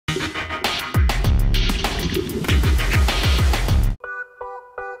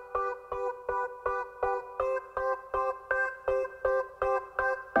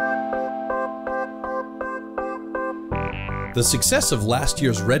The success of last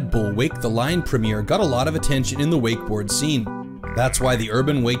year's Red Bull Wake the Line premiere got a lot of attention in the wakeboard scene. That's why the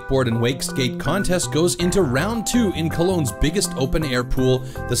Urban Wakeboard and Wakeskate contest goes into round 2 in Cologne's biggest open-air pool,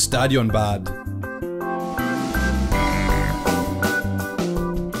 the Stadionbad.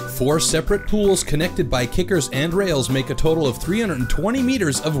 4 separate pools connected by kickers and rails make a total of 320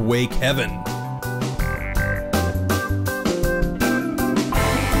 meters of wake heaven.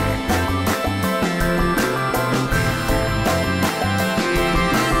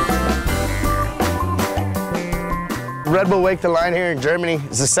 Red Bull Wake the Line here in Germany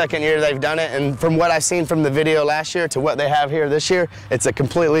is the 2nd year they've done it, and from what I've seen from the video last year to what they have here this year, it's a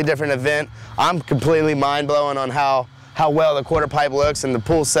completely different event. I'm completely mind-blown on how well the quarter pipe looks and the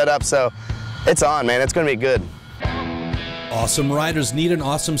pool set up, so it's on, man. It's going to be good. Awesome riders need an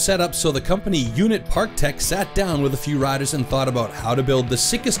awesome setup, so the company Unit Park Tech sat down with a few riders and thought about how to build the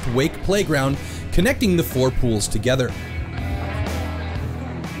sickest wake playground, connecting the 4 pools together.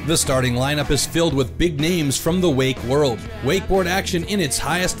 The starting lineup is filled with big names from the wake world. Wakeboard action in its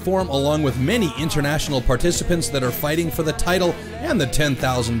highest form, along with many international participants that are fighting for the title and the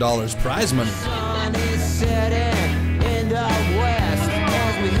 $10,000 prize money.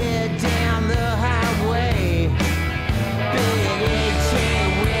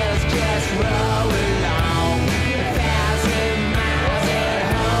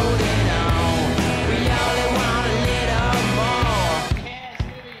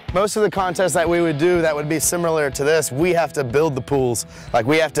 Most of the contests that we would do that would be similar to this, we have to build the pools. Like,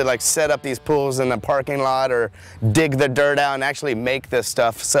 we have to set up these pools in the parking lot or dig the dirt out and actually make this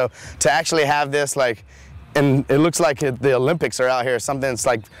stuff. So to actually have this, and it looks like the Olympics are out here, something that's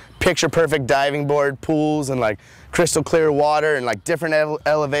like picture perfect diving board pools and crystal clear water and different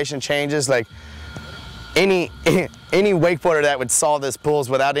elevation changes. Any wakeboarder that would saw this pools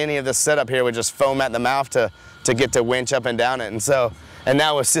without any of this setup here would just foam at the mouth to get to winch up and down it. And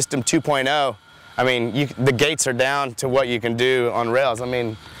now with System 2.0, I mean, the gates are down to what you can do on rails. I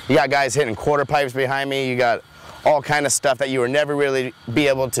mean, you got guys hitting quarter pipes behind me. You got all kind of stuff that you were never really be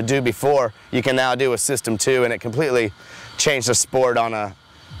able to do before. You can now do with System 2, and it completely changed the sport on a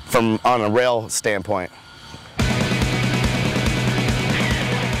rail standpoint.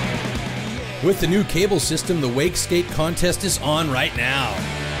 With the new cable system, the Wakeskate contest is on right now.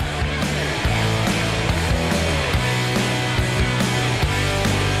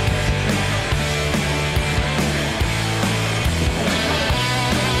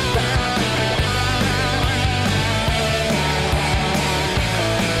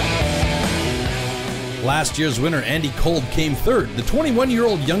 Last year's winner, Andy Kolb, came 3rd. The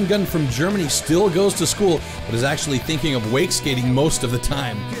 21-year-old young gun from Germany still goes to school, but is actually thinking of wake skating most of the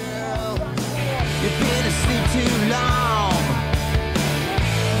time.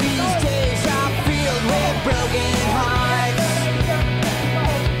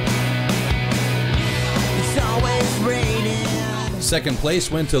 Second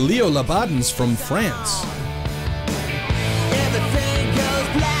place went to Leo Labadens from France.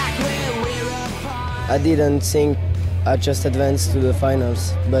 I didn't think I just advanced to the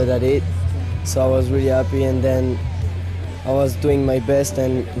finals, but I did. So I was really happy, and then I was doing my best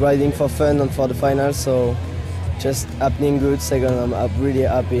and riding for fun and for the finals, so just happening good. Second, I'm really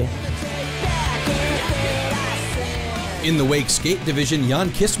happy. In the Wakeskate division, Jan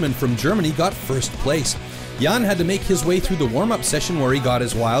Kissman from Germany got 1st place. Jan had to make his way through the warm-up session where he got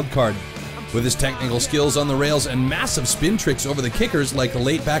his wild card. With his technical skills on the rails and massive spin tricks over the kickers like a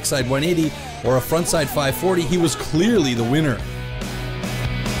late backside 180 or a frontside 540, he was clearly the winner.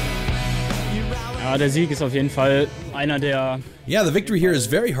 Ja, der Sieg ist auf jeden Fall einer der. Yeah, the victory here is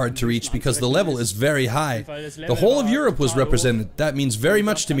very hard to reach because the level is very high. The whole of Europe was represented. That means very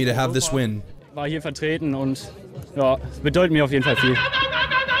much to me to have this win. War hier vertreten und ja, es bedeutet mir auf jeden Fall viel.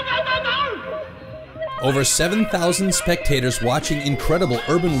 Over 7,000 spectators watching incredible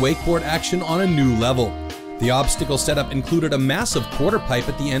urban wakeboard action on a new level. The obstacle setup included a massive quarter pipe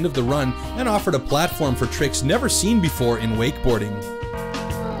at the end of the run and offered a platform for tricks never seen before in wakeboarding.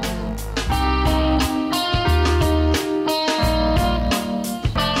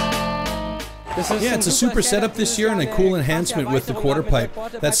 Yeah, it's a super setup this year and a cool enhancement with the quarter pipe.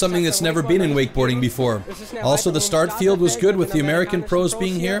 That's something that's never been in wakeboarding before. Also, the start field was good with the American pros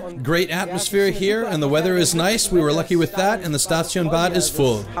being here. Great atmosphere here, and the weather is nice. We were lucky with that, and the Stadionbad is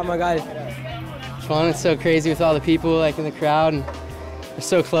full. Oh my God, it's fun. It's so crazy with all the people in the crowd, and they're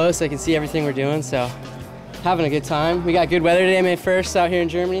so close. I can see everything we're doing, so having a good time. We got good weather today, May 1st out here in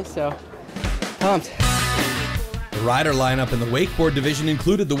Germany, so pumped. The The rider lineup in the wakeboard division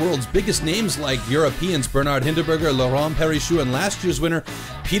included the world's biggest names like Europeans Bernhard Hinterberger, Laurent Perichou, and last year's winner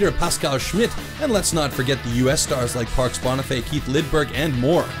Peter Pascal Schmidt, and let's not forget the US stars like Parks Bonifay, Keith Lidberg, and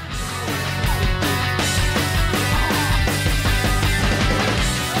more.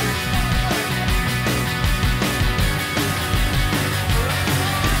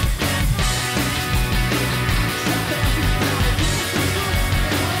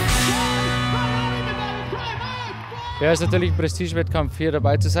 Ja, ist natürlich ein Prestigewettkampf, hier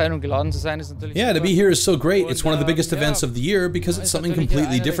dabei zu sein und geladen zu sein, ist natürlich. Yeah, to be here is so great. It's one of the biggest events of the year because it's something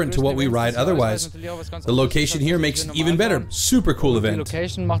completely different to what we ride otherwise. The location here makes it even better. Super cool event. Die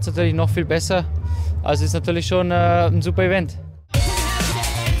Location macht es natürlich noch viel besser. Also ist natürlich schon ein super Event.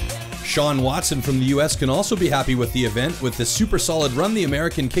 Sean Watson from the US can also be happy with the event. With the super solid run, the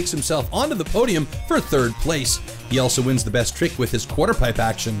American kicks himself onto the podium for third place. He also wins the best trick with his quarter pipe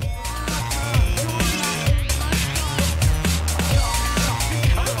action.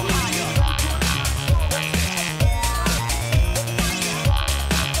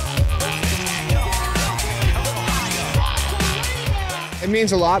 It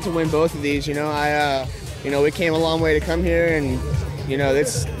means a lot to win both of these. You know, we came a long way to come here, and you know,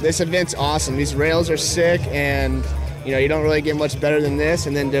 this event's awesome. These rails are sick, and you know, you don't really get much better than this.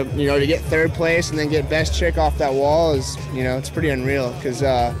 And then to get third place and then get best trick off that wall is, you know, it's pretty unreal because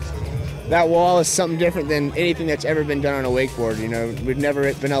that wall is something different than anything that's ever been done on a wakeboard. You know, we've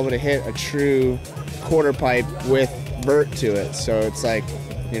never been able to hit a true quarter pipe with vert to it. So it's like,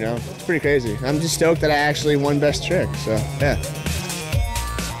 you know, it's pretty crazy. I'm just stoked that I actually won best trick. So yeah.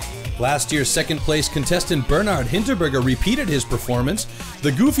 Last year's second place contestant Bernhard Hinterberger repeated his performance.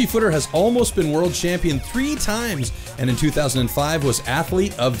 The goofy footer has almost been world champion 3 times and in 2005 was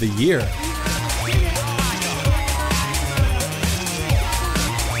Athlete of the Year.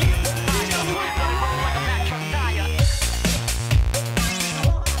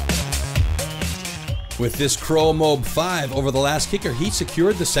 With this Crow Mob 5 over the last kicker, he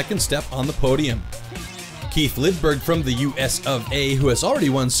secured the second step on the podium. Keith Lidberg from the US of A, who has already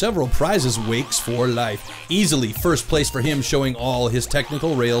won several prizes, wakes for life. Easily first place for him, showing all his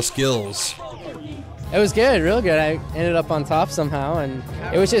technical rail skills. It was good, real good. I ended up on top somehow, and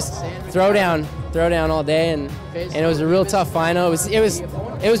it was just throw down all day, and it was a real tough final. It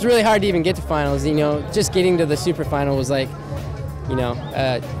was really hard to even get to finals. You know, just getting to the super final was like, you know,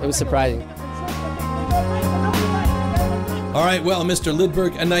 it was surprising. All right, well, Mr.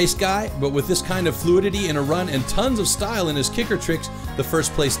 Lidberg, a nice guy, but with this kind of fluidity in a run and tons of style in his kicker tricks, the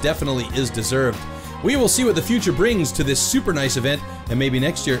first place definitely is deserved. We will see what the future brings to this super nice event, and maybe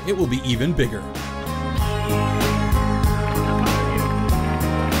next year it will be even bigger.